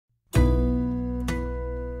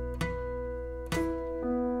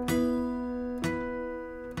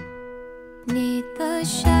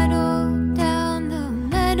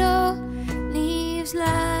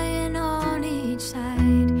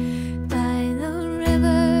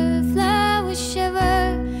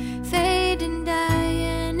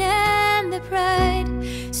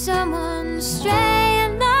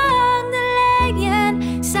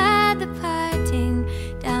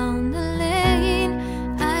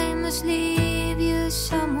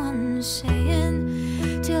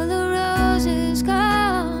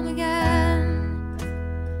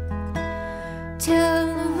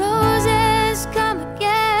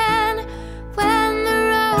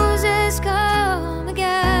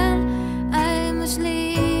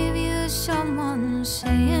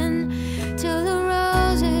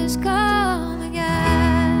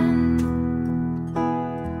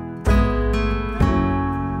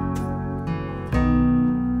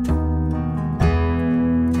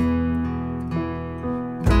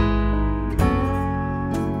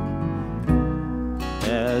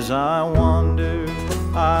As I wander,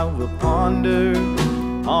 I will ponder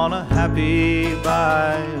on a happy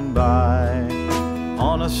by and by,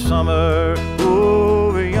 on a summer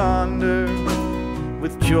over yonder,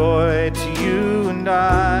 with joy to you and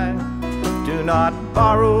I. Do not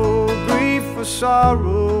borrow grief or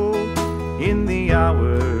sorrow in the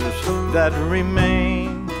hours that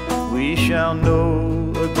remain. We shall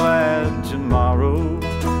know a glad tomorrow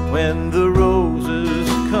when the roses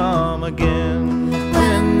come again.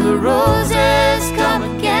 When the roses come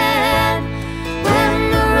again.